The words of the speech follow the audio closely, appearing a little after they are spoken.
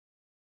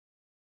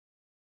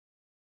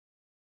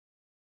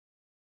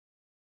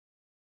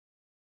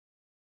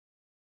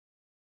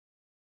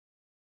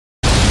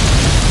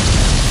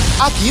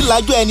a kì í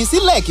lajú ẹni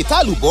sílẹ̀ kí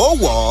tálùbọ̀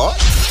wọ̀.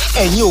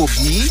 Ẹ̀yin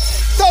òbí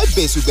tẹ́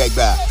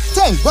bẹ̀sùgbẹ̀gbà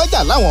tẹ́ ń gbọ́jà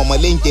láwọn ọmọ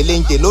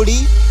léńjẹ lórí.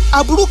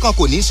 Aburú kan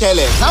kò ní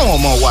ṣẹlẹ̀ sáwọn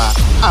ọmọ wa.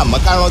 Àmọ́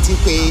ká rántí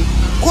pé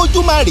kójú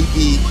má rí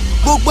bi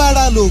gbogbo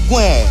ara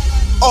lògùn ẹ̀.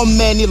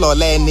 Ọmọ ẹni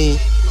lọ̀lẹ́ ẹni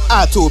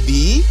àtòbí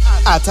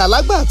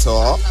àtàlágbàtọ́.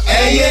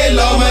 Ẹ yé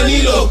lọ́mọ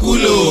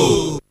nílòkulò.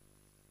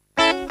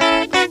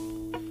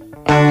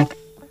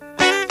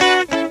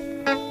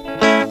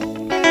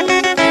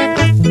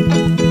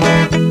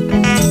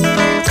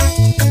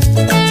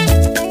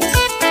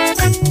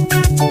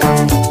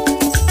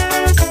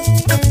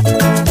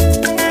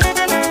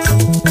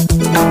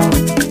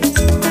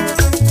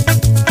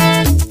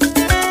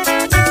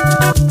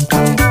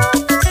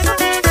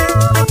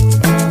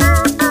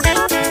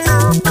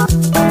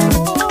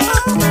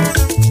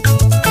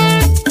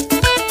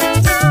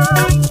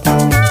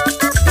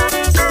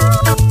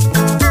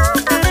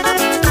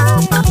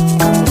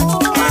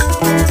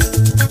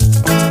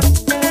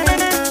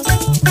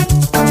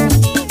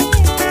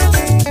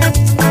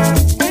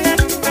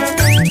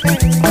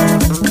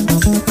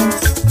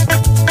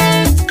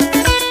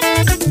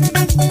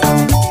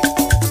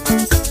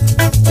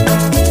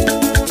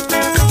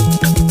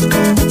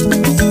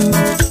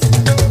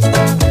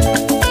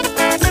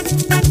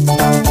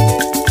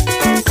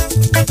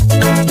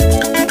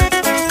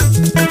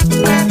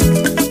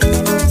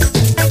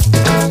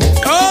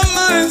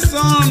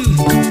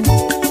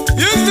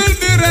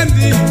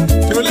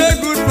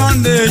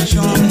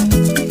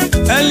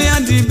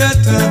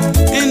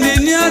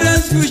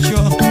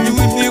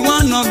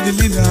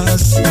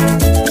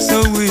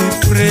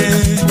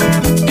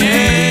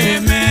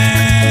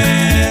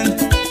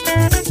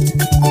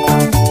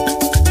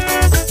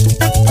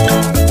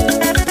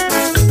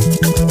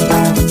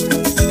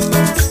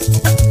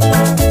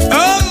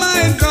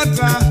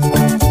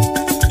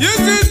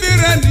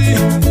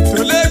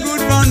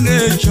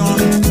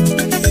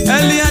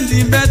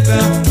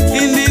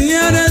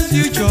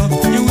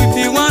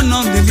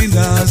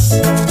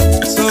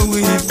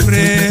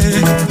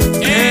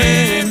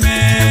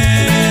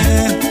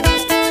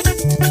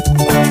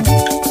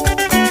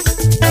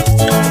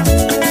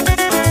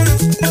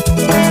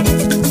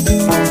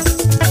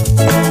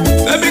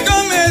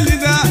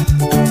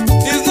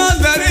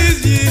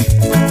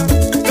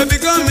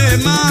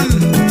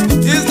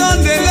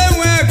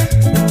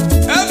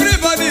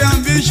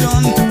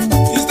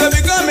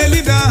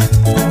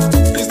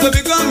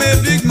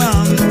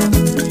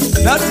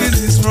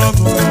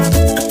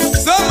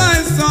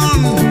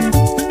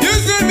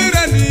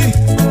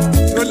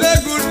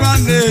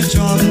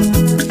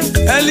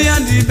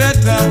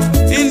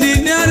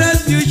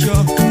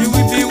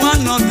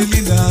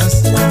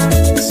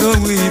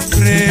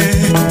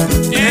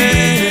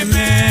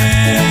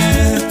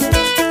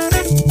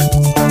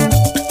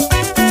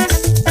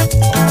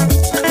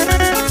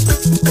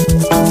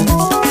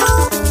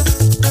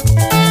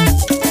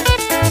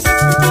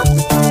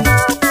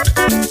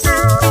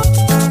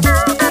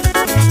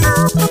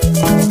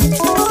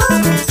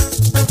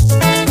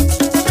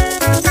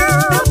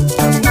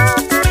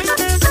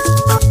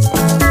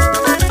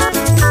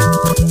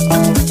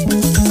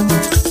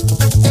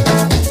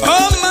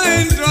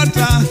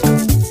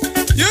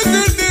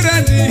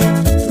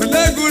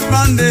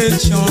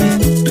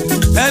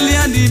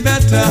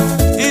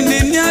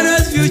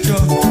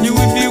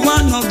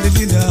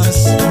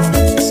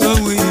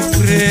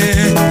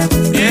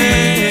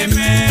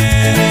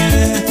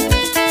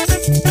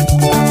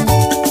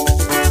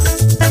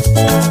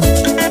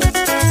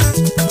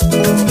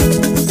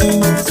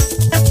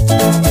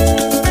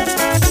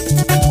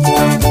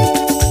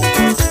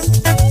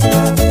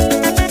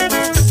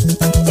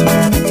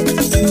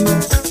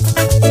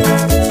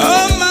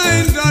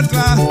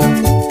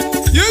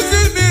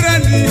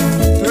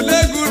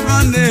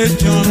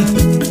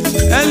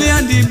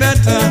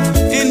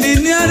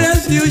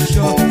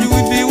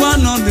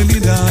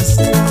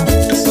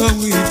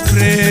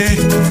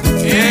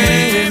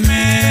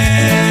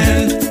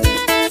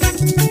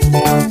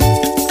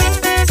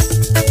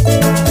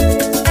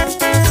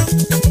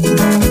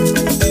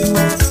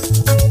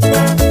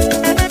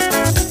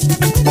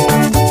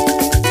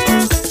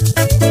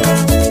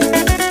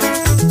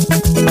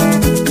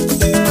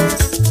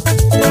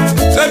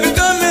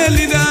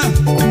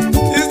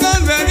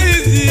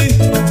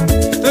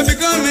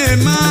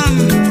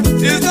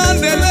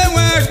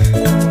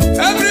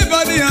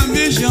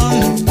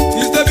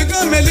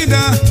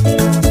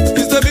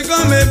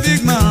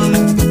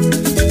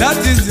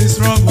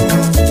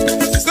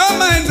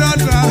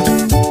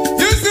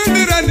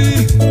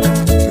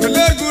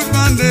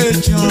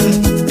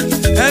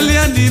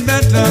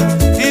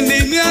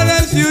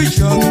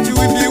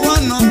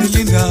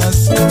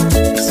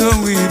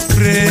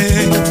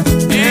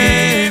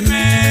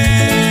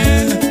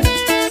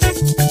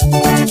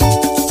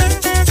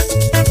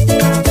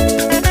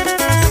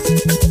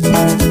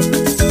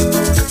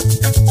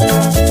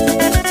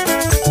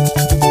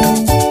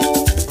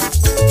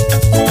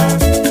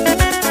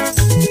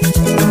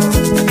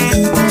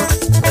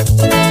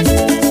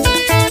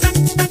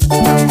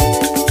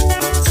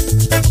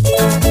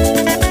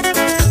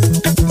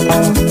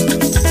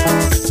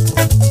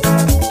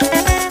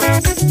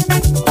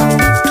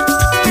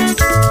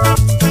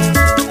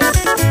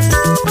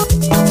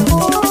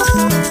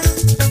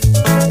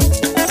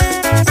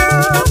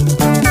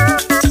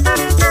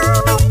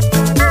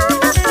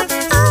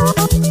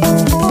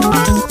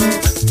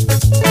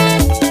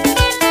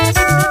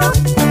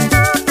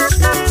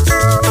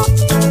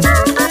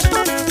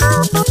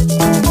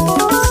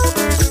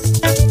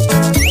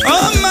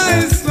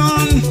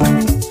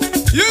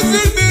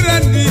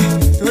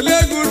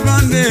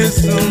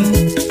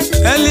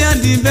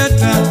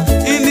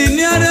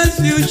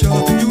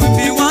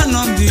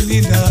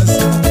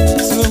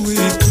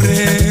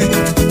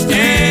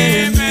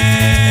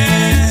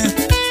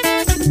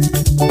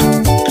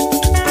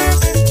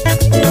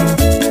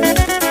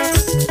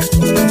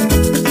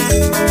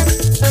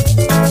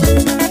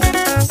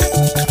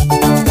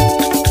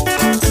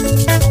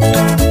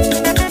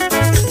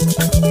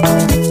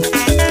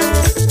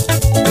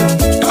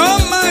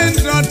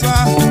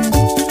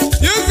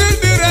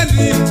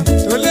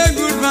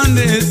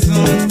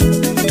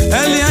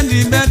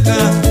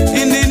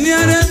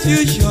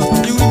 future,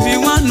 you will be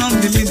one of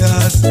the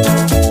leaders.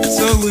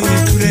 So we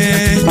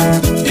pray.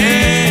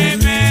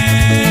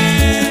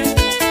 Amen.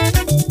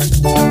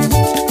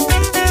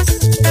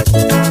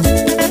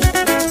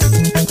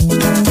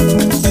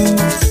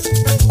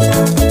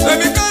 To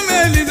become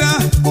a leader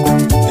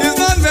is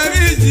not very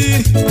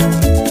easy.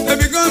 To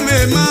become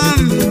a man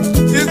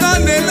is not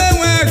daily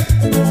work.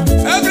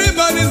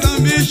 Everybody's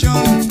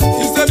ambition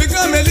is to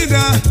become a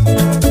leader,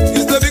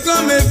 is to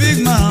become a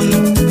big man.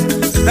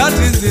 That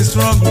is the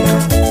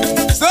struggle.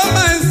 So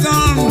my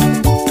son,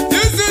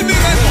 you should be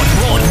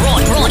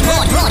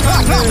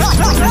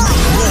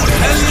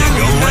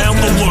around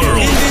the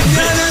world.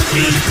 This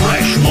is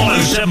Fresh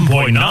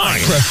 107.9.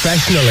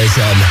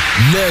 Professionalism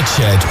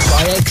nurtured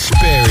by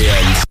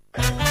experience.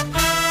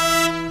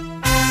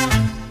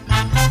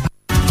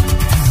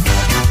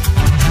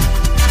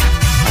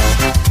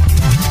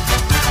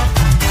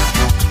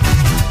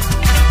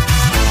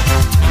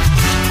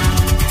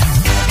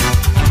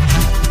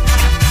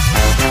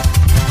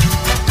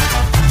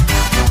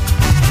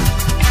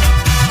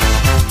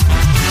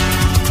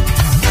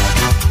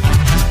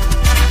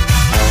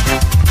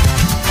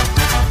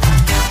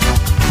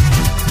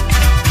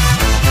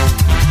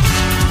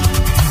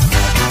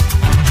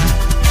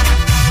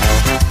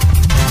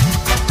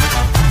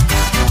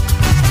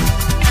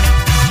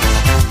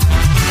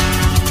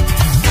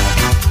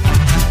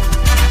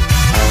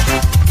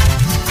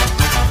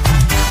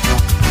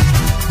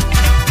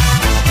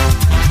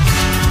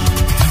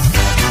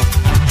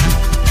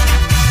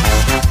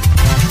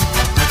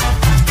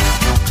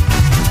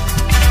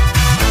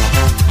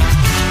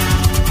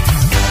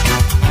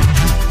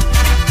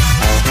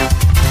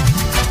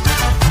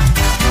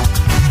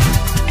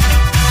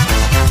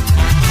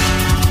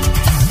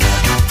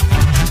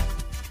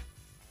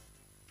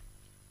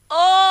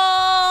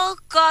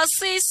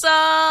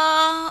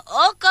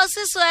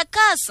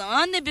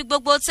 níbi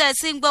gbogbo tẹ́ ẹ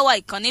ti ń gbọ́ wa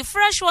ìkànnì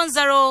Fresh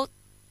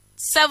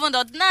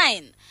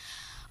 107.9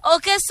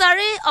 Òkè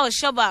Sáré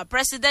Ọ̀ṣọ́bà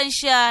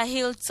Presidential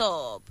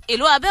Hilltop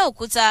ìlú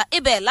Abẹ́òkúta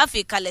ibẹ̀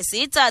láfikalẹ̀ sí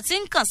tá a ti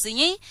ń kàn sí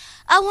yín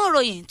àwọn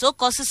ìròyìn tó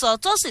kọ sísọ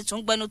tó sì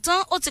tún gbẹnu tán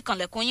ó ti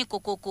kànlẹ̀kùn yín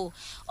kokoko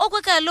ó pé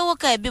ká ẹ lówó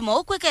ká ẹ bímọ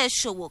ó pé ká ẹ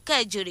ṣòwò ká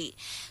ẹ jèrè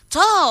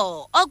tọ́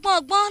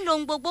ọgbọ́n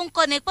lohun gbogbo ń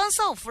kọ́ ni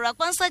pánsá òfura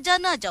pánsá já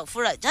náà jà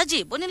òfura jájì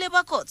bónílé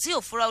bá kọ̀ tí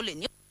òfura olè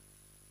ní.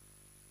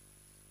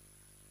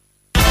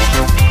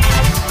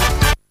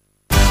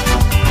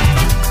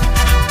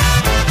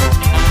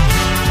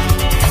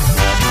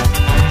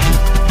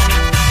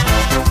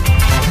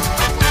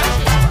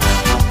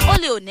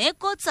 òní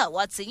kó tà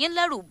wá tìyín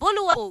lẹ́rù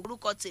bólúwa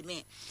orúkọ tèmi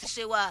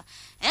ṣe wa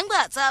ẹ̀ngbà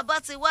tá a bá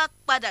ti wá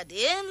padà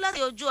dé láti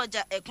ojú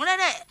ọjà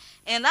ẹ̀kúnrẹ́rẹ́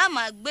ńlá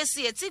máa gbé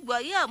sí etí gbọ́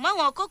yí àmọ́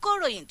àwọn kókó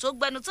ròyìn tó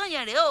gbẹnu tán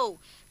yẹn rèé o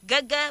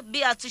gẹ́gẹ́ bí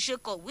a ti ṣe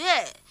kọ̀wé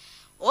ẹ̀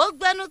ó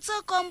gbẹnu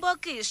tán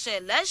kọ́ńbọ́ọ̀kì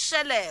ìṣẹ̀lẹ̀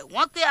ṣẹlẹ̀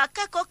wọ́n pé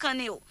akẹ́kọ̀ọ́ kan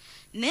ni o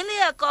nílé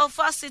ẹ̀kọ́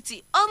fásitì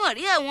ọmọ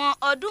rí ẹ̀wọ̀n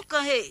ọdún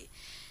kan he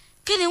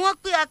kí ni wọ́n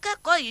pé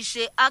akẹ́kọ̀ọ́ yìí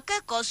ṣe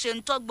akẹ́kọ̀ọ́ ṣe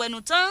ń tọ́gbẹnu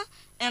tán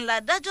ńlá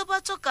dájọ́ bá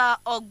tọ́ka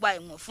ọgbà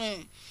ẹ̀wọ̀n fún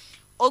un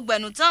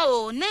ògbẹ̀nùtán ò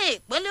ní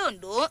ìpínlẹ̀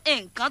Ondo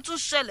nǹkan tún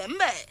ṣẹlẹ̀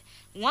ńbẹ̀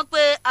wọ́n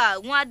pé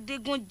àwọn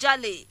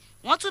adigunjalè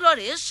wọ́n tún lọ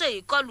rèé ṣe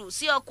ìkọlù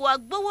sí ọkọ̀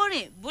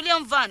agbówórin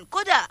bullion van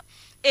kódà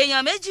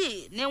èèyàn méjì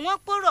ni wọ́n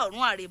pòrọ̀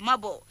ọ̀run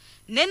àrèmábọ̀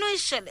nínú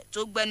ìṣẹ̀lẹ̀ tó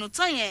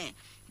gbẹ̀nùtán yẹn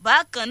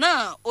bákan náà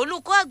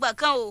olùkọ́ àgbà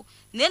kan o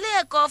nílé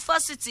ẹ̀kọ́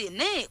fásitì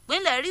ní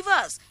ìpínlẹ̀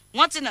Rivers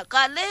wọ́n ti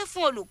nàka lé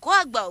fún olùkọ́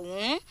àgbà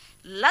ọ̀hún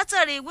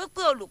látàrí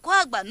wípé olùkọ́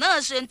àgbà náà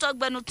ṣe ń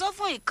tọ́gbẹ̀nùtán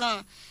fún ìkan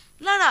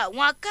lára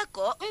àwọn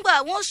akẹ́kọ̀ọ́ ńgbà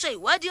wọ́n ṣe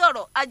ìwádìí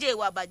ọ̀rọ̀ ajé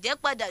ìwà àbàjẹ́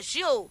padà sí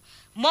o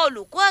mọ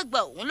olùkọ́ àgbà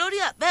òun lórí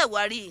àbẹ́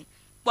ìwárí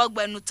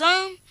pọ̀gbẹ̀nù tán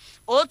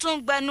ó tún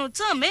gbẹnu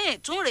tán míì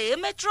tún rèé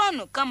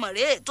mẹ́trọ́ọ̀nù kan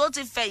mọ̀rẹ́ tó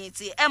ti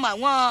fẹ̀yìntì ẹ̀mọ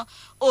àwọn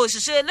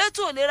òṣìṣẹ́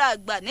elétò ìlera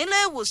àgbà nílé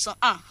ìwòsàn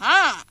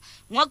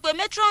wọ́n pe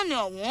mẹ́trọ́ọ̀nù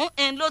ọ̀hún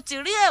ń ló ti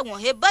rí ẹ̀wọ̀n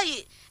he báyìí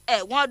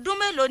ẹ̀wọ̀n ọdún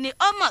mélòó ni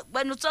ọmọ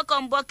gbẹnu tán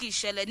kan bọ́ kì í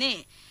ṣẹlẹ̀ ní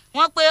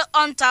wọ́n pe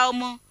ọ̀ǹta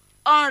ọmọ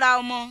ọ̀ǹra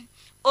ọmọ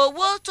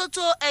owó tó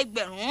tó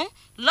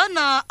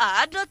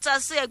 1,50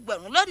 sí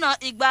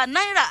 200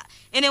 náírà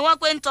ni wọ́n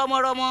pé ń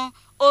tọmọrọmọ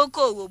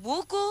okòwò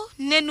burúkú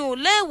nínú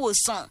ilé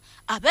ìwòsàn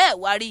àbẹ́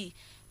ìwárí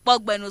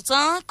pọ̀gbẹ̀nù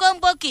tán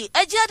kọ́ńbọ́ọ̀kì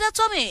ẹjẹ́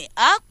adátọ́mì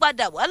á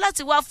padà wá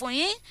láti wá fún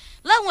yín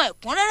láwọn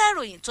ẹ̀kúnrẹ́rẹ́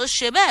ìròyìn tó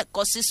ṣe bẹ́ẹ̀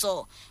kọ sísọ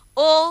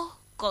ó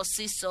kọ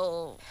sísọ.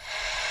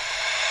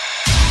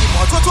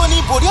 ìmọ́tótó ní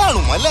borí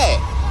àrùn mọ́lẹ̀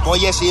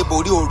bọ́yẹ́ ṣe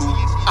borí ooru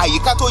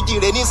àyíká tó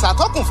jíire ní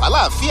ṣàtọ́kùn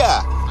fàlàáfíà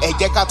ẹ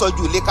jẹ́ ká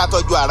tọ́jú ilé ká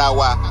tọ́jú ara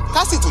wa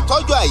ká sì tún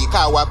tọ́jú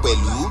àyíká wa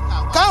pẹ̀lú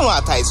káàrùn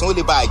àtàìsàn ó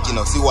lè bá a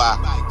jìnnà sí wa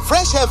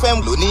Fresh FM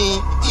ló ní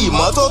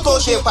ìmọ́tótó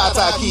ṣe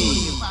pàtàkì.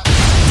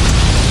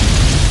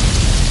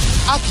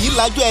 a kì í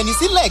lajú ẹni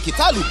sílẹ̀ kí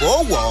tálùbọ̀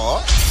wọ̀ ọ́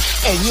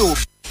ẹ̀yin ò.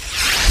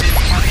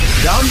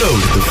 Download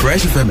the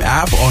Fresh FM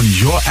app on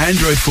your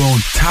Android phone,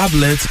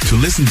 tablet to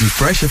listen to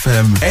Fresh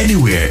FM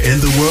anywhere in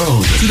the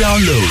world. To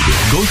download,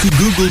 go to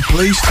Google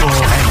Play Store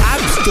and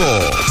App Store.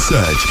 Store.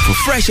 Search for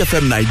Fresh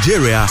FM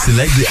Nigeria,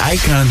 select the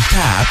icon,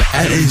 tap,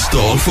 and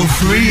install for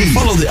free.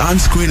 Follow the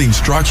on-screen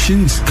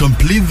instructions,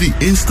 complete the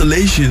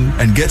installation,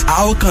 and get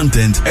our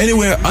content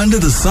anywhere under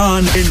the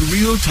sun in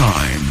real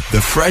time. The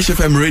Fresh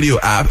FM radio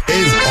app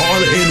is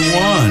all in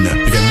one.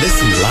 You can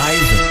listen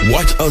live,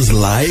 watch us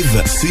live,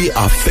 see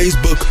our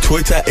Facebook,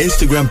 Twitter,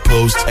 Instagram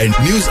posts, and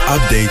news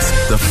updates.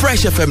 The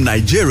Fresh FM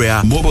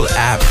Nigeria mobile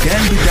app can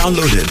be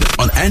downloaded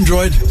on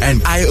Android and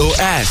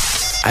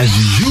iOS. As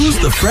you use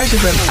the Fresh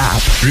FM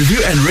app, review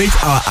and rate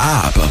our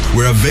app.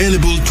 We're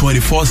available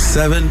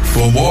 24/7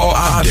 for more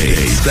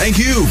updates. Thank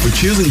you for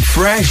choosing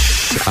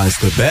Fresh as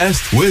the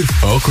best with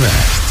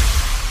Oakrest.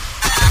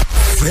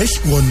 Fresh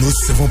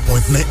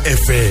 107.9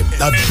 FM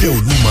lábẹ́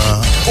Olúmọ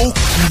ó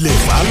kulẹ̀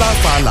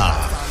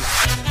fàlàfàlà.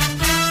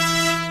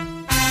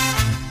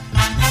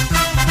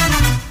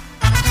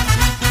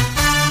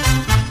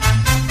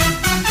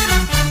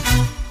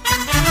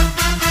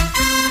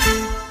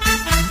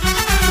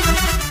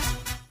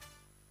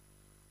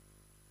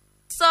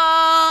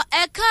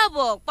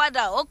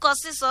 Padà ó kọ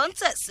sísọ ń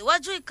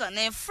tẹ̀síwájú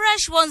ìkànnì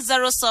Fresh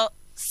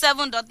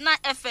 107.9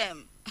 FM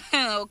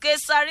òkè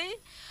sáré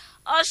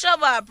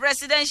ọ̀ṣọ́bà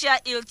presidential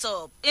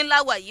hilltop ńlá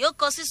wàyí ó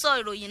kọ sísọ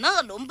ìròyìn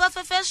náà ló ń bá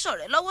fẹ́fẹ́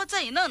ṣọ̀rẹ́ lọ́wọ́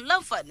tẹ̀yìn náà ń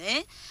láǹfààní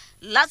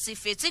láti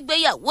fetí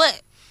gbéyàwó ẹ̀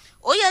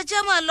ó yẹ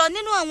jẹ́ máa lọ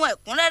nínú àwọn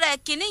ẹ̀kúnrẹ́rẹ́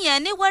kinní yẹn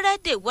ní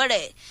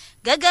wẹ́rẹ́dẹ̀wẹ́rẹ́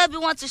gẹ́gẹ́ bí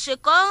wọ́n ti ṣe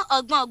kọ́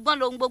ọgbọ́n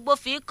lohun gbogbo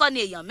fi kọ́ ni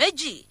èèyàn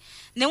méjì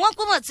ni wọ́n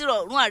pọ̀ mọ̀ ti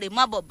rọ̀rùn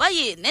àrèmábọ̀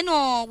báyìí nínú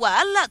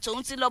wàhálà tó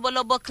ń ti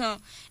lọ́bọ̀lọ́bọ̀ kan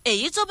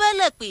èyí tó bẹ́ẹ̀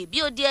lẹ̀ pé bí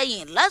ó di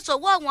ẹ̀yìn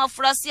látọwọ́ àwọn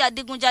afurasí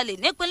adigunjalè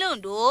nípínlẹ̀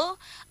Ondo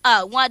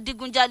àwọn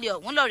adigunjalè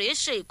ọ̀hún lọ́ọ́ rèé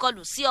ṣe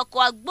ìkọlù sí ọkọ̀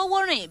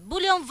agbówórin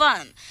bullion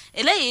van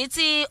eléyìí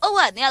tí ó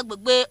wà ní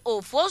agbègbè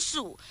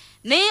Òfòsù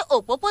ní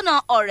òpópónà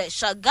Ọ̀rẹ́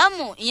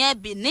Ṣàgámù ìyẹn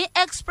Benin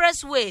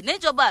Expressway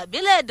níjọba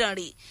àbílẹ̀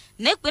Ìdànrè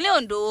nípínlẹ̀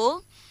Ondo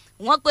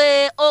wọ́n pé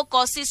ó kọ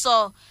sísọ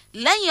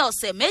lẹ́yìn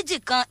ọ̀sẹ̀ méjì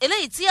kan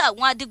eléyìí tí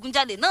àwọn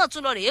adigunjalè náà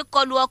tún lọ rèé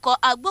kọlù ọkọ̀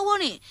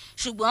agbówórin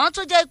ṣùgbọ́n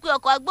tó jẹ́ pé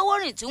ọkọ̀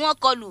agbówórin tí wọ́n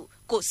kọlù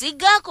kò sí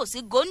gá kò sí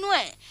gónú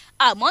ẹ̀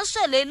àmọ́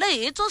ṣẹlẹ̀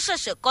eléyìí tó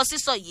ṣẹ̀ṣẹ̀ kọ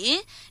sísọ yìí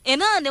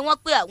iná ni wọ́n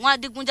pé àwọn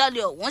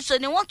adigunjalè ọ̀hún ṣe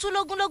ni wọ́n tún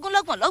lógúnlógún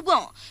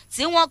lọ́gbọ̀nlọ́gbọ̀n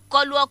tí wọ́n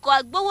kọlù ọkọ̀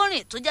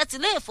agbówórin tó jẹ́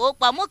tilé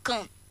ìfowópamọ́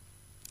kan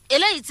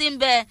eléyìí tí ń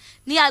bẹ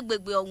ní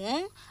agbègbè ọ̀hún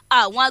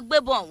àwọn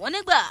agbébọn ọ̀hún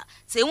nígbà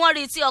tí wọ́n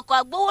rí tí ọkọ̀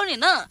agbówórin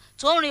náà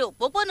tó ń rin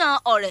òpópónà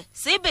Ọ̀rẹ́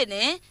sí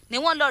Benin ni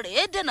wọ́n lọ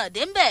rèé dènà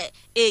dé ń bẹ̀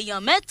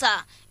èèyàn mẹ́ta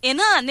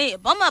iná ní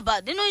ìbọn màbà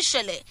nínú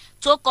ìṣẹ̀lẹ̀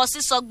tó kọ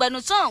sísọ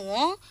gbẹnután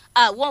ọ̀hún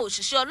àwọn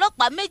òṣìṣẹ́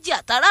ọlọ́pàá méjì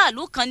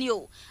àtàràlù kan ni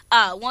o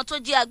àwọn tó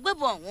jẹ́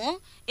agbébọn ọ̀hún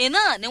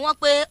iná ni wọ́n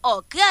pé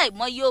ọ̀kẹ́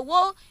àìmọye owó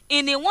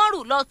ìní wọ́n rù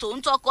lọ tòun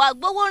tọkọ̀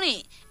agbówórin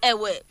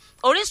ẹ̀wẹ̀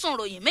orísun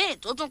ròyìn míì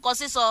tó tún kọ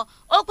sísọ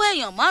ó pé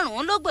èèyàn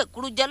márùn-ún ló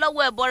gbèkúrú jẹ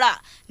lọ́wọ́ ẹbọra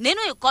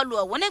nínú ìkọlù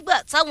ọ̀hún nígbà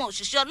táwọn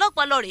òṣìṣẹ́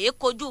ọlọ́pàá lọ rèé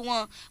kojú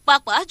wọn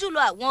pàápàá jùlọ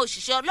àwọn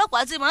òṣìṣẹ́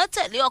ọlọ́pàá tí máa ń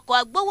tẹ̀lé ọkọ̀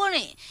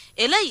agbówórin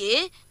eléyìí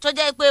tó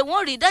jẹ́ pé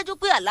wọ́n rí dájú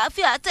pé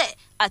àlàáfíà tẹ̀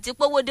àti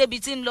pówó débi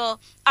tí ń lọ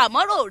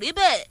àmọ́ rò rí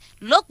bẹ́ẹ̀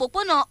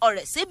lópòpónà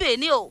Ọ̀rẹ́ sí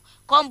Benin o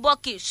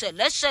kọ́ńbọ́ọ̀kì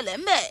ṣẹlẹ̀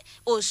ń bẹ̀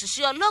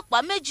òṣìṣẹ́ ọlọ́pàá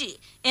méjì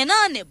iná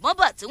nìbọn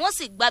bà tí wọ́n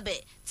sì gbabẹ̀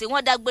tí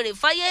wọ́n dágbére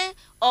fáyé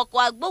ọkọ̀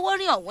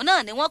agbówórin ọ̀hún náà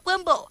ni wọ́n pé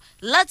ń bọ̀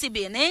láti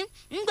Benin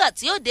ńgbà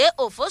tí ó dé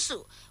Òfòsù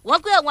wọ́n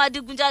pé àwọn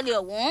adigunjalè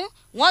ọ̀hún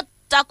wọ́n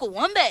takò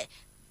wọ́n bẹ̀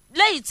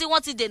lẹ́yìn tí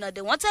wọ́n ti dènà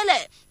dè wọ́n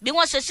tẹ́lẹ̀ bí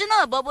wọ́n ṣe ṣínà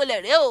bọ́ bolẹ̀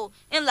rèé o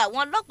ńlá àwọn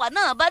ọlọ́pàá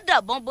náà bá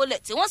dàbọn bolẹ̀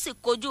tí wọ́n sì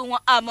kojú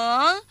wọn àmọ́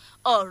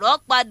ọ̀rọ̀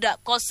padà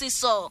kọ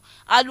sísọ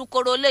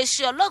alukoro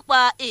iléeṣẹ́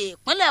ọlọ́pàá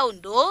ìpínlẹ̀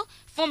Ondo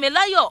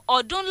Fúnmiláyọ̀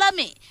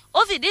Ọdúnlámì ó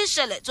fìdí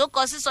ìṣẹ̀lẹ̀ tó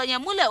kọ sísọ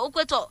yẹn múlẹ̀ ó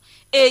pé tọ̀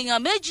èèyàn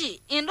méjì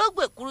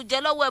ìlógbèkúrú jẹ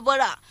lọ́wọ́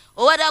ẹbọra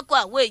ó wá dákọ̀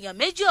àwọn èèyàn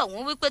méjì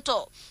ọ̀hún wípé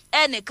tọ̀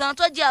ẹnìkan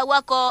tó jẹ́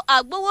awakọ̀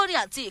agbówórin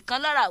àti ìkan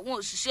lára àwọn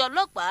òṣìṣẹ́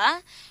ọlọ́pàá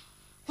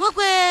wọ́n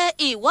pé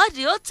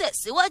ìwádìí ó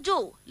tẹ̀síwájú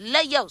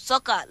lẹ́yẹ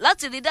òsọ́kà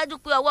láti rí dájú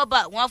pé ọwọ́ bá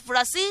àwọn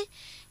afurasí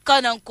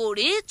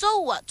kànáńkòrí tó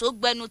wà tó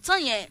gbẹnu tán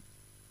yẹn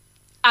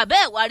àbẹ́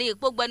ìwárí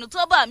ipò gbẹnu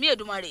tó bá mi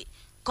Èdùmàrè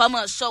kọ́mọ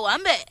sọ wá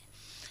ń bẹ̀.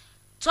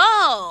 tọ́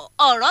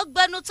ọ̀rọ̀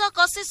gbẹnu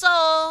tọkọ sísọ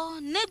o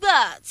nígbà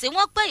tí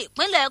wọ́n pé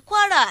ìpínlẹ̀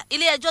Kwara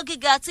ilé ẹjọ́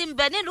gíga tí ń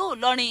bẹ nílùú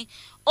Ìlọrin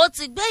ó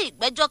ti gbé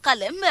ìgbẹ́jọ́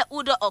kalẹ̀ ńbẹ̀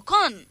Udo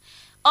Okon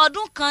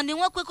ọdún kan ni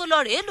wọ́n pé kó lọ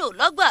rèé lò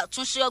lọ́gbà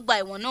àtúnṣe ọgbà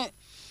ẹ̀wọ̀n náà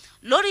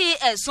lórí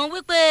ẹ̀sùn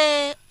wípé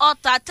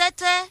ọta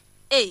tẹ́tẹ́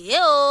èyí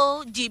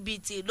o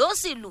jìbìtì ló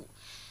sì lù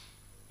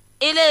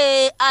ilé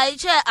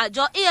iṣẹ́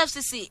àjọ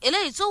EFCC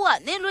eléyìí tó wà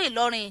nílùú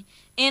Ìlọrin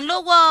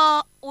ńlọ́wọ́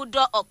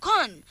Udo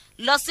Okon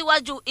lọ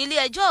síwájú ilé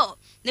ẹjọ́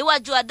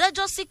níwájú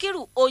adájọ́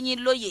Síkírù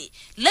Oyinlóye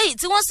lẹ́yìn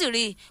tí wọ́n sì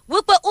rí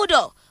wípé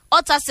Udo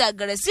ọta sí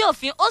àgẹ̀rẹ̀ sí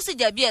òfin ó sì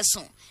jẹ̀bi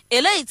ẹ̀sùn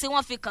eléyìí tí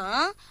wọ́n fi kàn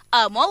án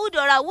àmọ́ Udo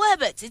rawọ́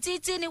ẹ̀bẹ̀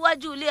títí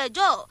níwájú ilé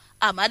ẹjọ́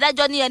àmọ́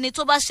adájọ́ ní ẹni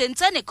tó bá ṣe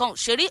ntẹ́nìkan ò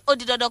ṣe rí ó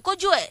di dandan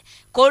kójú ẹ̀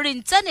kó rí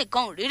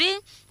ntẹ́nìkan ò rírí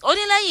ó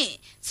ní lẹ́yìn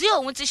tí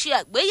òun ti ṣe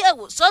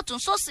àgbéyẹ̀wò sọ́tún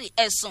sósì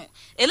ẹ̀sùn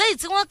eléyìí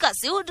tí wọ́n kà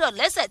sí Udo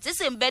lẹ́sẹ̀ tí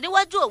sì ń bẹ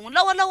níwájú òun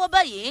lọ́wọ́lọ́wọ́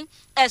báyìí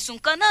ẹ̀sùn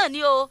kan náà ni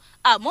o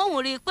àmọ́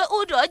òun rí i pé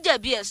Udo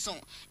jẹ̀bi ẹ̀sùn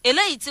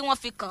eléyìí tí wọ́n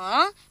fi kàn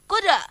án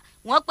kódà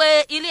wọ́n pé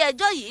ilé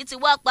ẹjọ́ yìí ti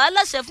wá pa á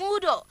láṣẹ fún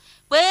Udoh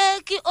pé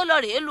kí ó lọ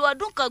rèé lu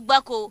ọdún kan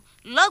gbáko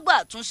lọ́gbà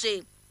àtúnṣe.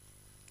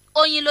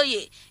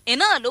 Oyinlóye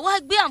iná ló wá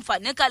gbé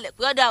àǹfààní kalẹ̀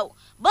pé ọ̀dà o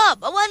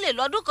bọ́ọ̀bá wá lè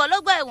lọ́dún kan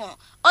lọ́gbà ẹ̀wọ̀n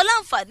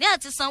ọláǹfààní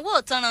àti sanwó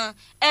òtanràn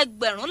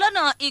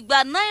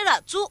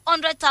 $200,000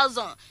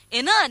 200,000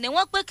 iná ni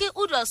wọ́n pé kí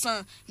Udoh san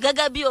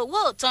gẹ́gẹ́ bí owó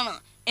òtanràn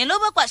ìlú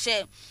bá pàṣẹ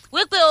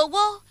wípé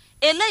owó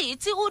eléyìí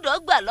tí Udoh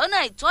gbà lọ́nà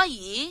àìtọ́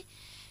yìí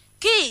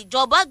kí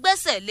ìjọba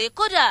gbẹ́sẹ̀ lé.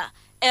 Kódà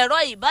ẹ̀rọ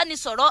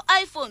ìbánisọ̀rọ̀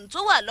iPhone tó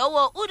wà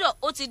lọ́wọ́ Udoh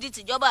ó ti di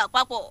tìjọba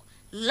àpapọ̀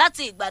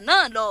láti ìgbà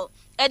náà lọ.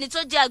 Ẹni tó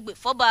jẹ́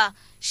agbèfọ́ba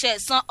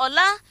Ṣẹ̀san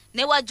Ọlá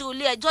níwájú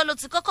ilé ẹjọ́ ló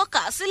ti kọ́kọ́ kà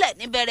á sílẹ̀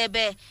ní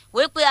bẹ̀rẹ̀bẹ̀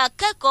wípé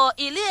akẹ́kọ̀ọ́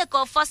ilé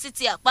ẹ̀kọ́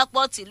fásitì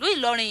àpapọ̀ tìlú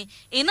Ìlọrin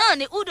iná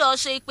ni Udoh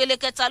ṣe ìpele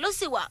kẹta ló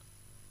sì wà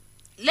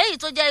lẹ́yìn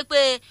tó jẹ́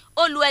pé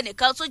ó lu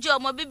ẹnìkan tó jẹ́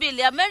ọmọ bíbí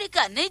ilẹ̀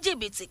Amẹ́ríkà ní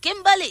jìbìtì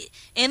Kimberly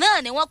iná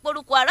ni wọ́n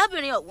porúkọ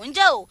arábìnrin ọ̀hún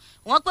jẹ́ o.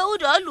 wọ́n pé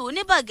Udoh lù ú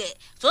ní bàgẹ́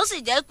tó sì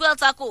jẹ́ pé ó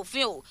tako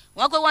òfin o.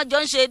 wọ́n pé wọ́n jọ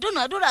ń ṣe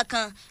dúnàádúrà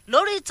kan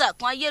lórí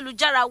ìtàkùn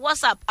ayélujára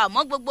WhatsApp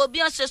àmọ́ gbogbo bí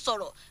wọ́n ṣe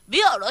sọ̀rọ̀ bí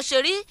ọ̀rọ̀ ṣe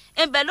rí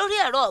ń bẹ lórí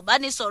ẹ̀rọ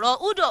ìbánisọ̀rọ̀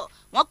Udoh.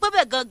 wọ́n pé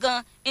bẹ́ẹ̀ gangan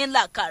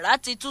ńlá kàrá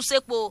ti tú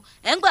sépo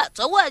ẹ̀ńgbà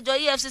tọ́wọ́ àjọ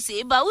EFCC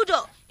bá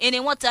Udoh ìní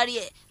wọ́n tarí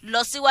ẹ̀ lọ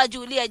síwájú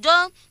ilé ẹjọ́.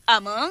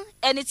 àmọ́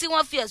ẹni tí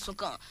wọ́n fi ẹ̀sùn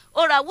kàn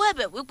ó rawọ́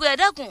ẹ̀bẹ̀ wípé ẹ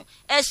dákun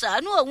ẹ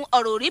ṣàánú òun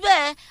ọ̀rọ̀ rí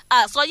bẹ́ẹ̀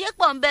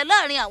àsọyépọ̀ ń bẹ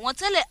láàrin àwọn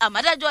tẹ́lẹ̀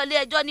àmádájọ́ ilé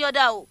ẹjọ́ ní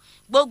ọ̀dà o.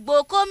 gbogbo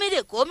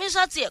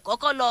kómìsà tiẹ̀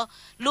kọ́kọ́ lọ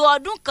lo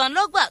ọdún kan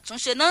lọ́gbà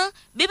túnṣe náà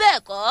bí bẹ́ẹ̀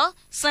kọ́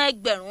san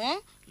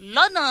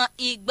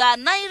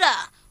 $200,000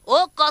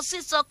 ó kọ sí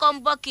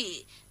Sọkọmbọ́kì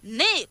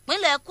ní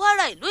ìpínlẹ̀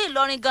Kwara ìlú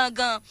Ìlọrin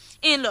gangan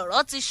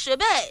ńlọrọ̀ ti ṣe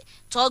bẹ́ẹ̀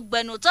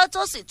tọgbẹnu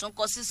tó sì tún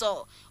kọ sísọ.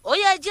 ó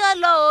yẹ jẹ́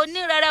lọ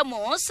onírẹ̀rẹ̀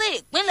mọ̀ ọ́n sí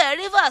ìpínlẹ̀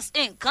Rivers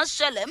nǹkan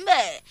ṣẹlẹ̀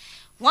ńbẹ̀.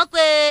 wọ́n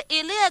pe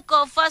ilé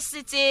ẹ̀kọ́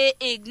fásitì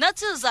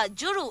Ignatius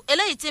Ajuru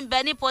eléyìí tí ń bẹ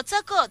ní Port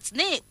Harcourt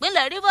ní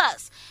ìpínlẹ̀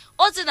Rivers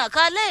ó ti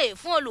nàka lé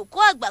fún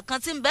olùkọ́ àgbà kan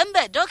tí ń bẹ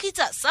ńbẹ̀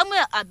dókítà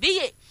Samuel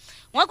Abiye.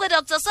 wọ́n pe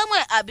Dr.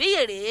 Samuel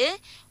Abiye rèé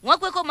wọ́n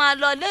pé kó máa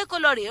lọ lẹ́kọ̀ọ́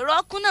lọ rèé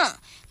rọ́ọ̀kún náà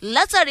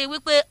látàrí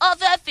wípé ó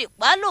fẹ́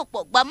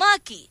fìpálòpọ̀ gba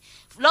máàkì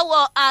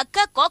lọ́wọ́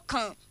akẹ́kọ̀ọ́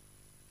kan.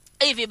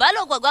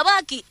 ìfìbálòpọ̀ gba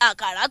máàkì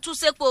àkàrà tú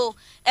sépo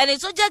ẹni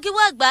tó jẹ́ kí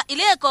wọ́n gba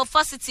ilé ẹ̀kọ́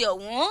fásitì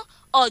ọ̀hún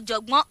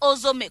ọ̀jọ̀gbọ́n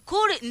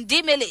Ozomekuri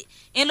Ndimele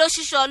ń lọ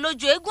ṣíṣọ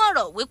lójú eégún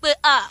ọ̀rọ̀ wípé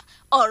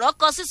ọ̀rọ̀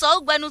kọ sísọ ó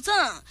gbẹnu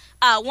tán.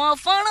 àwọn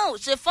fọ́nrán ò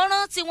ṣe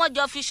fọ́nrán tí wọ́n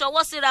jọ fi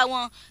ṣọwọ́ síra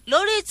wọn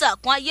lórí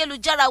ìtàkùn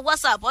ayélujára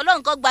WhatsApp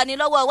ọlọ́nkọ́ gbani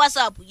lọ́wọ́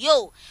WhatsApp yìí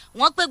o.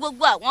 wọ́n pé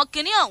gbogbo àwọn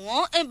kinní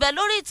ọ̀hún ń bẹ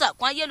lórí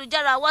ìtàkùn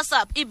ayélujára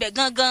WhatsApp ibẹ̀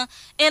gangan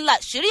ńlá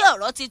ṣírí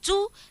ọ̀rọ̀ ti tú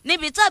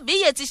níbi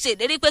tàbíyè ti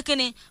ṣèlérí pé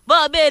kíni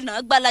bọ́ọ̀bẹ́ náà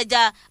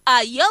gbalaja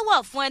àyè wà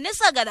fún ẹni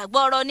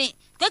ṣàgàdàgbọ́ ọ̀rọ̀ ni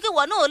kékeré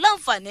wọn náà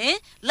láǹfààní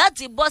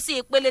láti bọ́ sí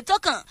ìpele tó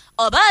kàn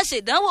ọ̀bá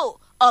àṣèdánwò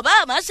ọ̀bá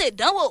àmọ́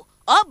ṣèdánwò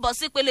ọ bọ̀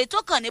sí ìpele tó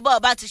kàn níbọ̀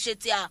ọba ti ṣe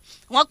tíya.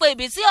 wọ́n pé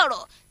ibi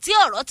tí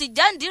ọ̀rọ̀ ti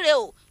jáǹdìrè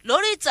o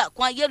lórí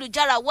ìtàkùn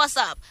ayélujára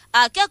WhatsApp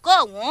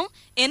akẹ́kọ̀ọ́ ọ̀hún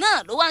iná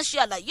ló wá ń ṣe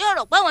àlàyé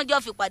ọ̀rọ̀ páwọn jọ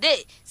fìpàdé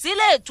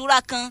sílé ìtura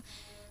kan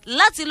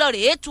láti lọ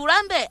rèé tura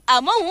ń bẹ̀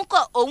àmọ́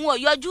òun ò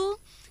yọjú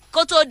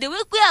kó tó di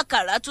wípé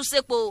àkàrà tú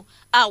sépo.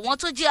 àwọn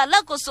tó jẹ́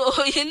alákòóso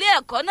ilé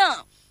ẹ̀kọ́ náà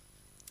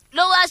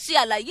ló wá ṣe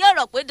àlàyé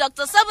ọ̀rọ̀ pé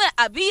Dr. Samuel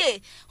Abiye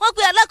wọ́n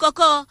pé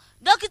alákọ̀ọ́kọ́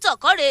dókítà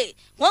kọ́rẹ́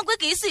wọ́n pé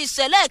kì í sì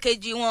ṣẹlẹ̀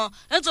kejì wọn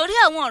nítorí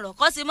àwọn ọ̀rọ̀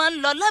kan ti máa ń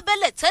lọ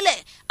lábẹ́lẹ̀ tẹ́lẹ̀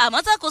àmọ́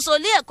tákòóso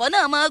ilé ẹ̀kọ́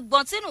náà máa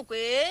gbọ́n tínú pé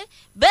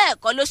bẹ́ẹ̀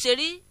kọ́ ló ṣe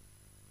rí.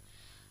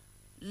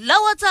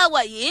 lọ́wọ́ tá a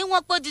wà yìí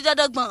wọ́n pé di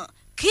dandan gbọ̀n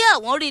kí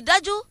àwọn rí i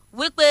dájú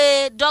wípé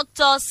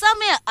Dr.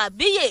 Samuel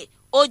Abiye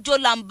ojo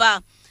lamba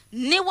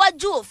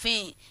níwájú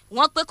òfin.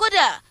 wọ́n pé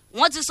kódà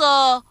wọ́n ti sọ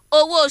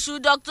owó oṣù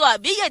Dr.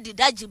 Abiye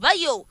dìdajì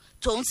báyìí o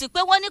tòun ti pé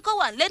wọ́n ní kó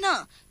wà nílé náà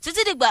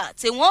títí dìgbà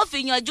tí wọ́n fi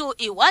yanjú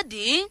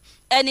ìwádìí.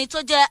 ẹni tó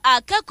jẹ́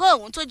akẹ́kọ̀ọ́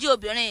ọ̀hún tó jẹ́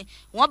obìnrin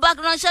wọ́n bá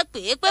ránṣẹ́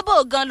pé bó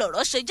gan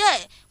lọ̀rọ̀ ṣe jẹ́.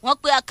 wọ́n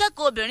pe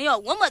akẹ́kọ̀ọ́ obìnrin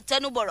ọ̀hún mọ̀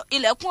tẹnubọ̀rọ̀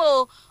ilẹ̀kùn o.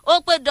 ó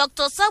pe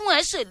Dr.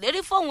 Samuel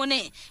ṣèlérí fóun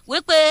ni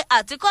wípé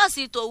àti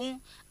kọ́ọ̀sì tòun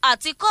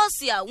àti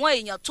kọ́ọ̀sì àwọn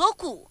èèyàn tó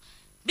kù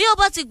bí ó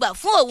bá ti gbà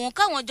fún òun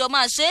káwọn jọ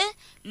máa ṣe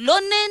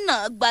lónìí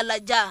náà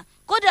gbalaja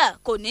kódà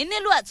kò ní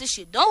nílò àti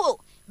ṣèdánwò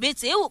bíi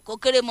tí ìwù kó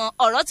kéré mọ́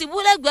ọ̀rọ̀ ti bú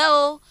lẹ́gbẹ̀ẹ́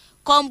o.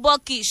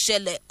 kọ́ńbọ́ọ̀kì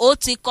ìṣẹ̀lẹ̀ ó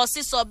ti kọ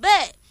sísọ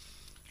bẹ́ẹ̀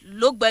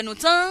ló gbẹnu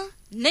tán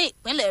ní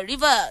ìpínlẹ̀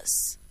Rivers.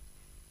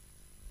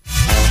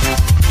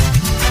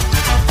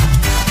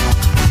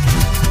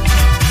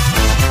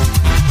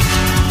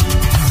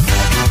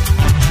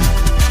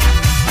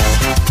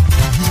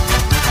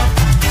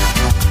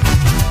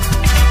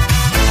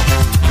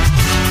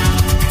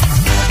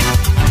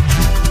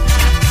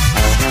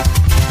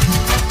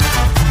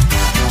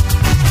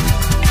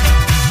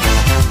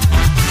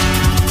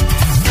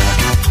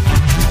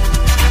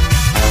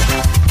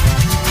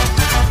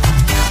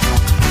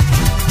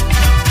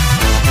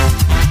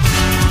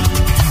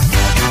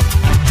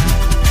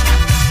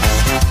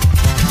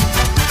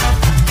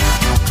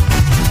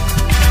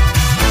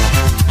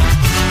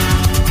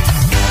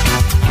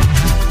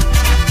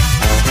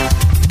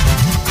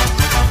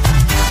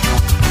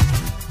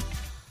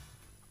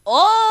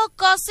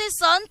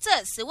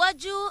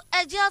 tẹ̀síwájú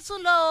ẹjẹ́ á tún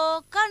lọ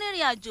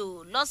kárìnrìn àjò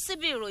lọ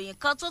síbi ìròyìn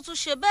kan tó tún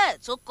ṣe bẹ́ẹ̀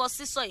tó kọ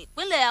sísọ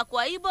ìpínlẹ̀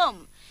Akwa Ibom.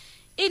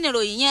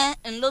 ìnìròyìn yẹn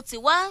ń ló ti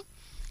wá.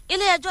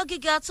 ilé ẹjọ́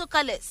gíga tó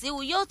kalẹ̀ sí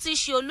Uyo ti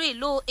ṣe olú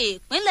ìlú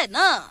ìpínlẹ̀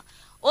náà.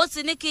 ó ti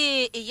ní kí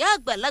ìyá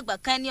àgbàlagbà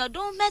kan ẹni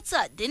ọdún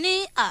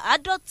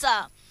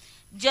 57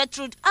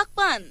 Gertrude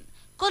Akpan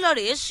kó lọ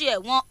rèé ṣe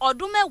ẹ̀wọ̀n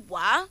ọdún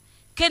 10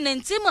 kíni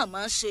tí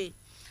màmá ṣe.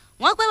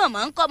 wọ́n pé màmá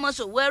ń kọ́ ọmọ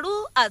ṣòwò ẹrú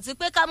àti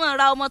pé ká máa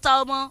ra ọmọ ta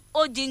ọmọ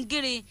ó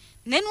jingiri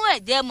nínú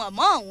ẹ̀jẹ̀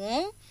màmá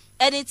ọ̀hún.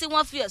 ẹni tí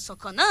wọ́n fi ẹ̀sùn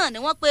kàn náà ni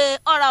wọ́n pé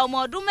ó ra ọmọ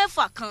ọdún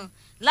 6 kan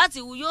láti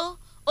Uyo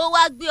ó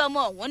wá gbé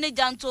ọmọ ọ̀hún ní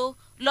janto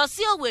lọ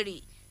sí Òwèrì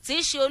tí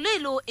í ṣe olú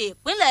ìlú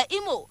ìpínlẹ̀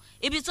Imo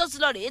ibi tó ti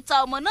lọ rèé ta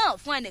ọmọ náà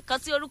fún ẹnìkan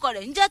tí orúkọ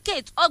rẹ̀ ń jẹ́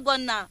Kate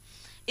Ogbonna.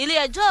 ilé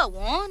ẹjọ́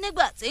ọ̀hún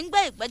nígbà tí ń gbé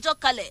ìgbẹ́jọ́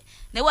kalẹ̀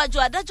níwájú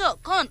adájọ́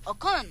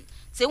Okon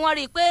tí wọ́n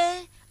rí i pé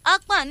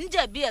Akpan ń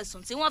jẹ̀bi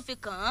ẹ̀sùn tí wọ́n fi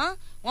kàn án.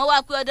 wọ́n wá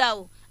pé ọ̀dà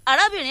o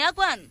arábìnrin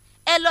Akpan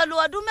ẹ lọ lo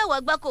ọdún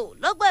 10 gbáko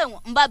lọ́gbà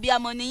ẹ̀wọ̀n ń bá bí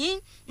amọ̀ nìyí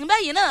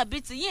ńbẹ́yìn náà bí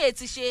tiyín èyí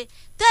ti ṣe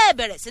tẹ́ ẹ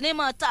bẹ̀rẹ̀ sí ní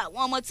máa ta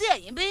àwọn ọmọ tí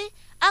ẹ̀yìn bí.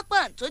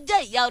 Akpan tó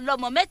jẹ́ ìyá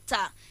ọlọ́mọ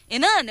 3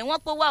 iná ni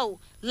wọ́n pọ̀ wá o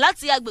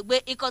láti agbègbè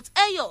Ikot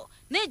Eyo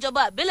ní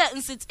ìjọba ìbílẹ̀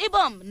Nsit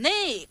Ibom ní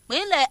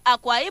ìpínlẹ̀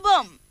Akwa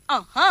Ibom.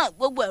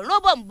 gbogbo ẹ̀rọ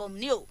bọ̀m̀bọ̀m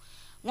ni o.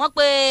 wọ́n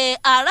pe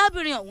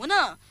arábìnrin ọ̀hún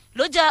náà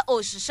ló jẹ́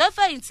òṣìṣẹ́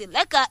fẹ̀yìntì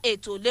lẹ́ka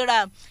ètò ìlera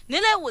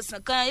nílé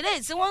ìwòsàn kan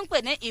eléyìí tí wọ́n ń pè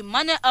ní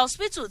Emmanuel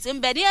Hospital tí ń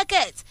bẹ ní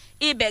Eket.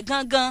 ibẹ̀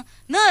gangan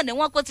náà ni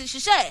wọ́n kó ti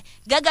ṣiṣẹ́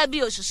gẹ́gẹ́ bí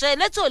òṣìṣẹ́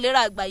elétò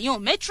ìlera àgbàyàn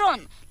matron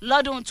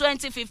lọ́dún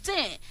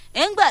 2015.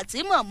 ńgbà tí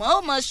mọ̀mọ́ ó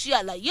mọ̀ ṣe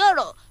àlàyé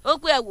ọ̀rọ̀ ó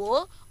pé ẹ wò ó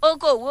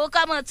okòwò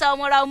ká mọ̀ ta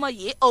ọmọ ra ọmọ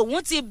yìí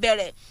òun ti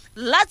bẹ̀rẹ̀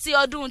láti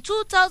ọdún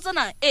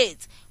 2008.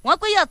 wọ́n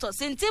pé yàtọ̀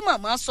sí ti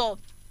mọ̀mọ́ sọ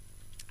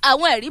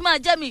àwọn ẹ̀rí máa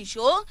jẹ́ mi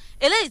ìṣó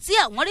eléyìí tí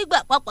àwọn rí gbà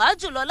pàápàá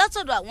jùlọ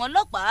látọ̀dọ̀ àwọn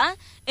ọlọ́pàá.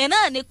 iná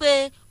ni pé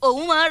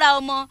òun máa ń ra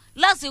ọmọ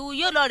láti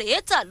Uyo lọ rèé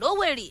tà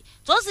lówèrè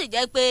tó sì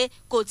jẹ́ pé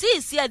kò tí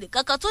ì sí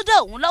ẹnìkankan tó dá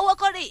òun lọ́wọ́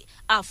kọ́rè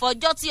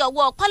àfọjọ́ tí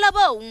ọwọ́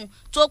pálábá òun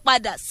tó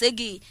padà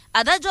ségi.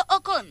 adájọ́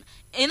Okon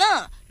iná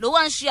ló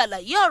wá ń ṣe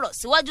àlàyé ọ̀rọ̀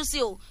síwájú sí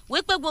o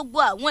wípé gbogbo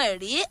àwọn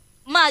ẹ̀rí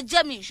máa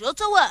jẹ́ mi ìṣó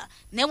tó wà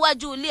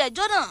níwájú ilé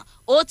ẹjọ́ náà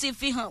ó ti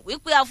fi hàn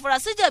wípé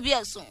afurasí jẹ̀bi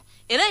ẹ̀sùn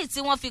eléyìí tí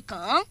wọ́n fi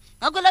kàn án.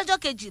 wọ́n gbé lọ́jọ́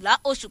 12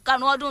 oṣù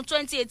karùn-ún ọdún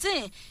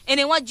 2018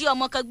 ẹni wọ́n jí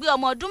ọmọ kan gbé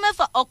ọmọ ọdún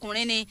 6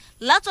 ọkùnrin ni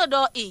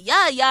látọ̀dọ̀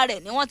ìyá rẹ̀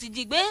ni wọ́n ti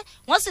jí gbé.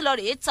 wọ́n sì lọ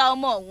rèé ta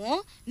ọmọ ọ̀hún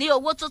ní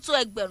owó tó tó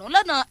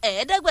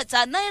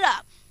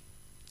 $500.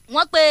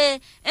 wọ́n pe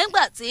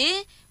ńgbà tí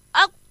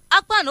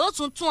Akpan ó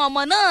tún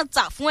ọmọ náà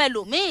tà fún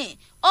ẹlòmíì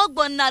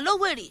Ogbonna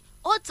lówèrè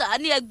ó tà á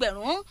ní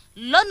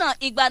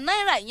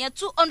 $200,000 ìyẹn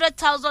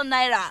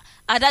 $200,000.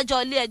 adájọ́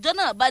ilé ẹjọ́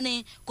náà bá ní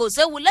kò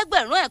séwu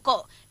lẹ́gbẹ̀rún ẹ̀kọ́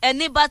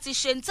ẹni bá ti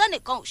ṣe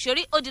ntẹ́nìkan ò ṣe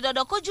rí ó di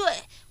dandan kójú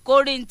ẹ̀ kò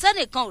rí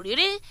ntẹ́nìkan ò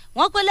rírí.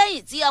 wọ́n pé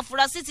lẹ́yìn tí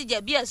afurasí ti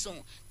jẹ̀bi ẹ̀sùn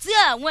tí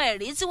àwọn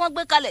ẹ̀rí tí wọ́n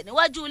gbé kalẹ̀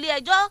níwájú ilé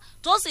ẹjọ́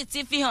tó sì ti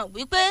fi hàn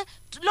wípé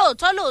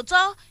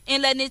lóòótọ́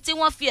ìlẹ́ni tí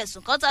wọ́n fi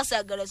ẹ̀sùn kan tasẹ̀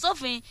àgẹ̀rẹ̀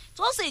sófin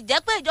tó sì jẹ́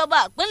pé ìjọba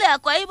ìpínlẹ̀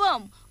Akwa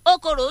Ibom ó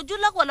korò ojú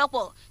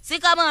lọ́pọ̀lọpọ̀ sí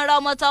ká máa ra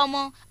ọmọ ta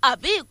ọmọ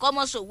àbí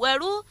ìkọ́mọṣòwò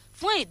ẹrú.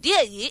 fún ìdí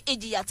èyí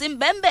ìjìyà tí ń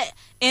bẹ́ńbẹ̀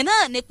iná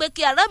ni pé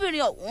kí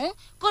arábìnrin ọ̀hún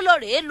kó lọ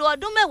rèé lo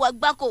ọdún 10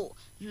 gbáko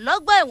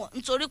lọ́gbà ẹ̀wọ̀n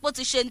nítorí pé ó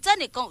ti ṣe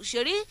ntẹ́nìkan ò ṣe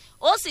rí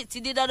ó sì ti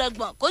di dandan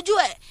gbọ̀n kójú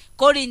ẹ̀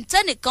kó rí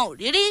ntẹ́nìkan ò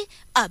rírí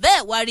àbẹ́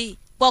ẹ̀ wá rí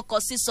pọkọ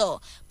sísọ.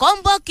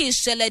 kọ́ńbọ́ọ̀kì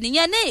ìṣẹ̀lẹ̀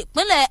nìyẹn ní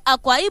ìpínlẹ̀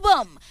Akwa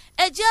Ibom.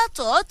 ẹjẹ́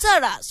àtọ̀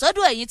tààrà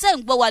sọ́dọ̀ ẹ̀yin tẹ́ ń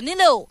gbọ́ wà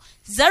nílé o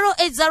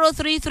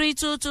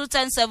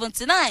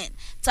 08033221079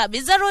 tàbí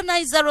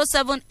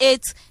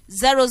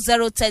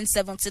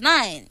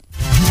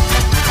 09078001079.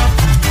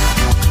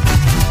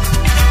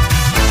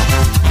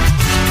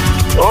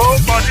 ó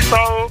kọ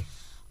sísọ o.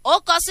 ó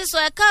kọ sísọ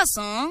ẹ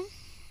káàsán.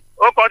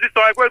 ó kọ sísọ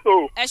ẹgbẹ́ tó.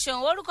 ẹ ṣeun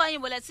orúkọ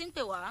yín bọ̀lẹ̀ tí ń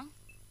pè wá.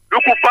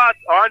 lukú pat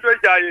àwọn tó ń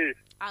jàyè.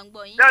 à ń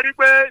gbọ́ yín. ṣé ẹ rí i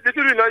pé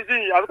nítorí iná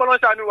yìí àbíkọ́ ló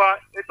ń ṣàánú wa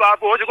ètò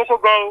ààbò ó ṣe kókó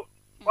gan o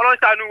wọ́n ló ń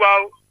ṣàánú wa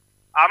o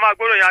àmọ́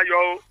agbóró yẹn ayọ̀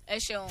o. ẹ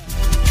ṣeun.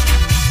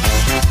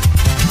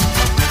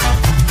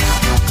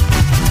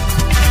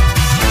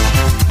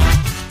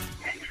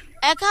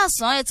 ẹ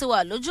káàsán ẹ ti wà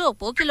lójú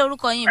òpó kí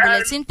lorúkọ yín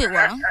ìbílẹ̀ tí ń pè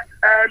wá.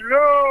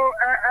 Hello,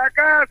 ẹ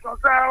káàsán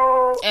sá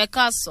o. ẹ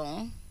káàsán.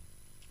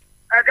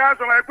 ẹ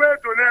káàsán ẹ pé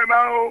ètò náà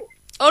máa o.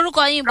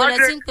 orúkọ yín ìbílẹ̀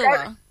tí ń pè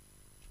wá.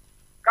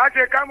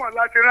 káṣe kámọ̀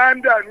láti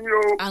ráńdà ní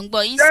o. à ń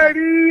gbọ́ yín sàn. ṣé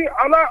rí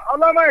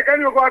ọlọ́mọ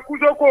ìkẹ́ni oko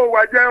akúsókò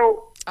wà jẹ́ o.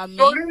 àmín.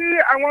 torí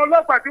àwọn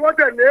ọlọ́pàá tí wọ́n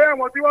tẹ̀lé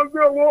àwọn tí wọ́n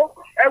gbé owó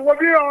ẹ wo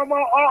bí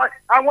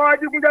àwọn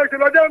adigunjalè ṣe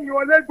lọ́jọ́ mi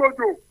wọn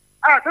légbodò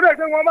àtúndẹ̀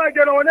pé wọ́n máa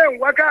jẹ́ lọ́wọ́ náà ń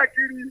wá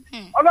káàkiri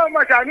ọlọ́run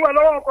máa ṣàánú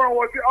ọlọ́wọ́ ọkọ̀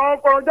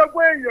ọjọ́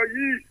pé èèyàn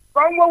yìí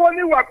bá ń wọ́wọ́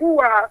ní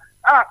ìwàkúwà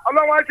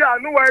ọlọ́run á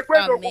ṣàánú wa ẹgbẹ́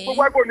ètò gbogbo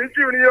wa kò ní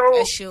kiri o.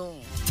 ẹ ṣeun.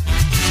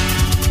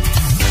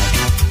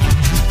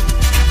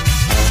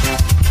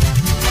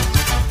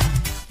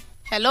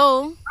 hello.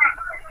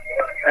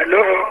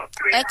 hello.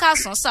 ẹ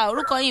káàsán sá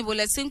orúkọ yín ibo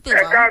lẹ ti ń pè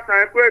wá. ẹ káàsán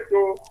ẹ pé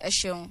ètò. ẹ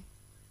ṣeun.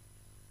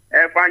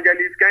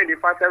 evangelist kẹ́hìndé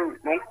fásẹ́rù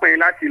mo ń pè é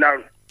láti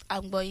ìlàrú. à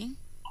ń gbọ́ yín.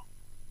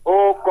 ó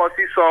kọ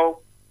sísọ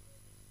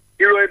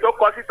ìròyìn tó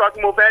kọ sísọ tí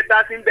mo fẹ́ dá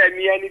síbẹ̀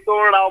ni ẹni tó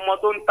ń ra ọmọ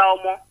tó ń ta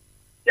ọmọ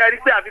ṣe rí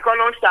pé àfikọ́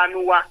ló ń ṣàánú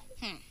wa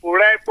kò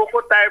ra epo kó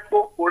ta epo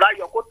kò ra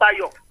ayọ̀ kó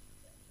tayọ̀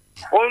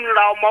ó ń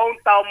ra ọmọ ó ń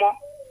ta ọmọ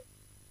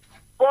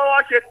bó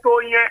wọ́n ṣe tó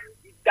yẹn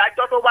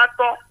ìdájọ́ tó bá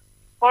tọ́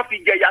kán fi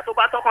jẹ̀yà tó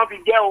bá tọ́ kán fi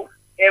jẹ́ o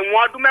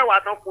ẹ̀wọ̀n ọdún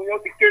 10 tán fún yín ó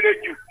ti kéré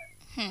jù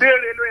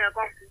béèrè ló yẹn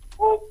kán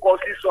ó kọ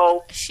sísọ o.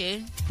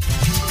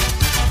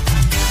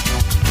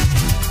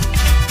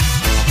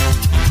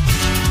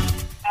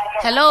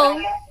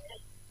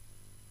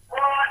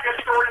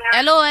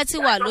 hello ẹ ti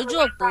wà lójú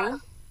òpó.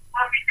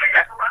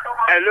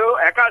 hello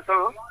ẹ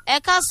káàsán. ẹ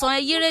káàsán, ẹ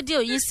yí rédíò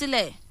yín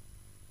sílẹ̀.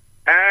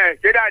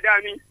 ṣé dáadáa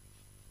ni.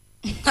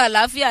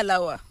 àlàáfíà la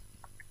wà.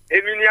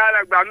 èmi ni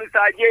alàgbà Mr.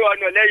 Ajé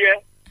ọ̀nà lẹ́yẹ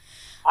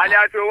alẹ́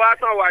àti owó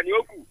àtàn wà ní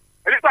òkú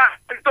nípa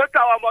tó ta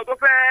ọmọ tó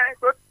fẹ́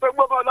tó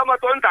gbọ́mọ lọ́mọ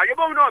tó ń tà yé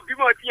bóun náà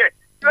bímọ tiẹ̀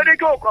tí ó ní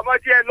kí òkú ọmọ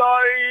tiẹ̀ lọ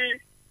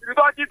ibi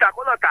tó ti tà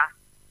kó lọ tà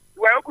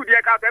ìwà òkú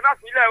díẹ̀ ká fẹ́ bá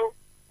sílẹ̀ o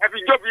ẹ fi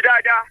jóbi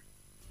dáadáa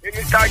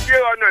èmi Mr. Ajé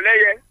ọ̀nà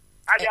lẹ́yẹ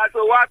alẹ́ àti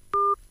owó àtàn.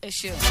 ẹ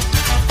ṣeun.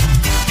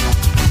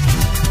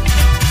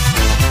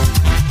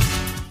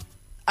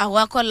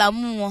 àwa kọ́ la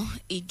mú wọn,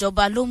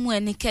 ìjọba ló mú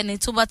ẹnikẹ́ni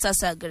tó bá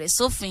tasẹ̀ àgẹ̀rẹ̀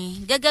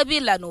sófin gẹ́gẹ́ bí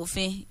ìlànà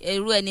òfin.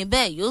 irú ẹni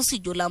bẹ́ẹ̀ yóò sì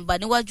jòlàǹbà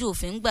níwájú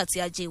òfin ńgbà tí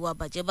ajé ìwà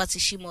àbàjẹ́ bá ti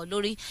ṣí mọ́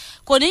lórí.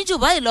 kò ní jù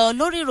báyìí lọ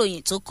lórí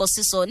ìròyìn tó kọ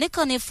sísọ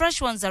níkànnì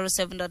fresh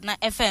 107.9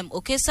 fm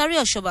òkè sáré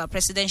ọ̀ṣọ́bà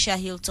presidential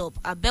hilltop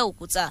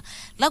abẹ́òkúta.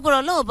 lágbára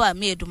ọlọ́ọ̀bà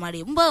mi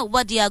èdùmàrè ń bá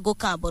ìwádìí aago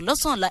kan àbọ̀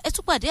lọ́sàn-án la ẹ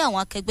tún pàdé àwọn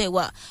akẹgbẹ́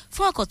wa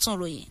fún àkọ́tún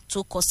ìròyìn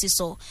tó kọ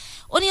sísọ.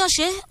 ó ní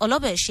ọ̀ṣẹ́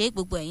ọlọ́bẹ̀ ṣe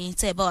gbogbo ẹ̀yin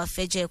tẹ́ ẹ bá wa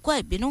fẹ́ jẹ ẹ̀kọ́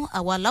ìbínú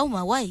àwa láwùn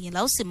máa wá ẹ̀yìn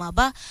láwùn sì máa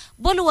bá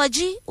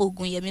bólúwájí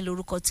ògùnyẹmí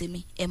lorúkọ tèmi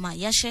ẹ máa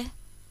yáṣẹ́.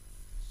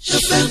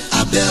 FM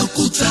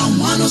Abẹ́òkúta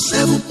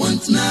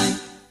 107.9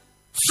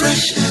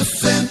 Fresh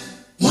FM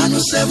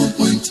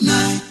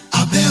 107.9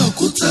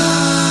 Abẹ́òkúta.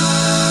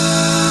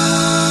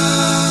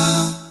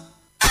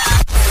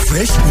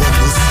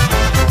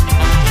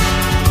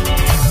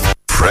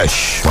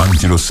 Fresh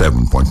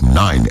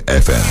 107.9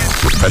 FM.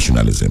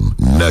 Professionalism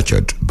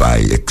nurtured by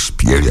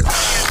experience.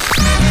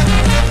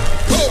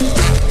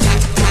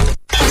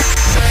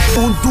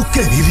 ó ń dún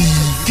kẹ̀rìírí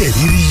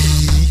kẹ̀rìírí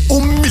ó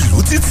ń mì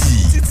lótìtì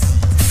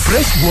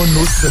Fresh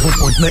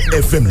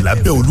 107.9 FM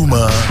lábẹ́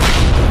Olúmọ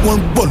wọ́n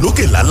ń gbọ́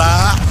lókè lálá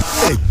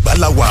Ẹ̀gbá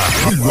la wà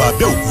nílùú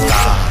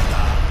Abẹ́òkúta.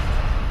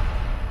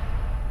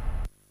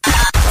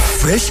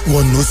 Fresh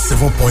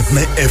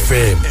 107.9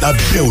 FM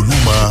lábẹ́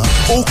Olúmọ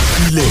ó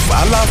kilẹ̀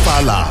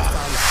fàlàfàlà.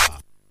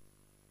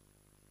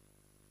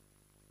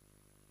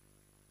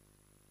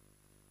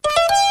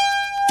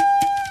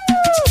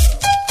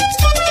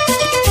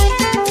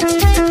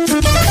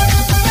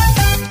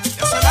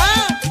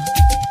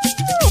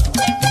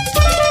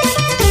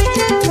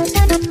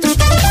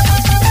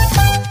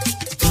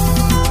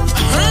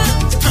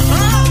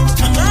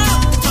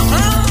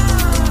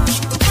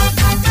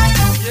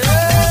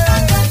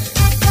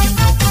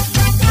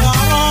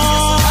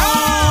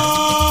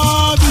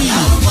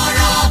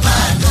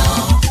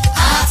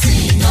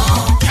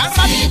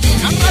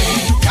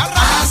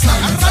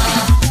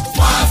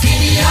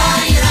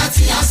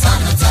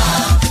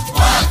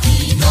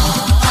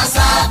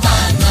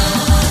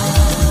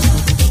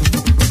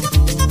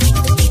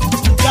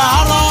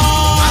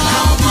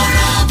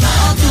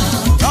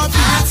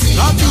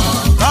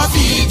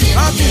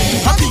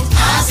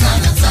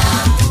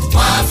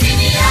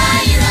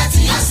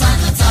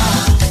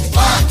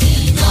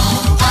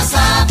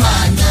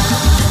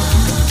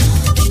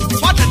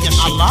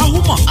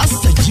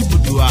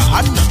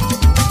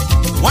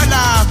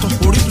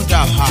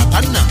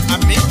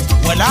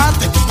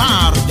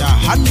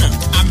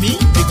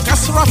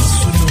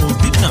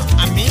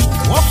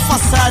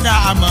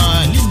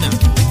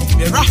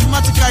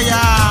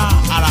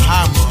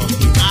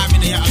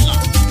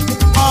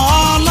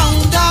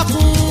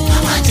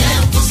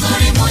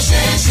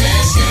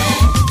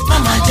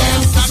 Mama jẹ́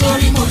ń kú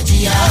sórí mo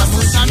jìyà mo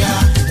jìyà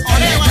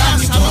ọ̀rẹ́ dá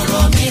mi tọrọ.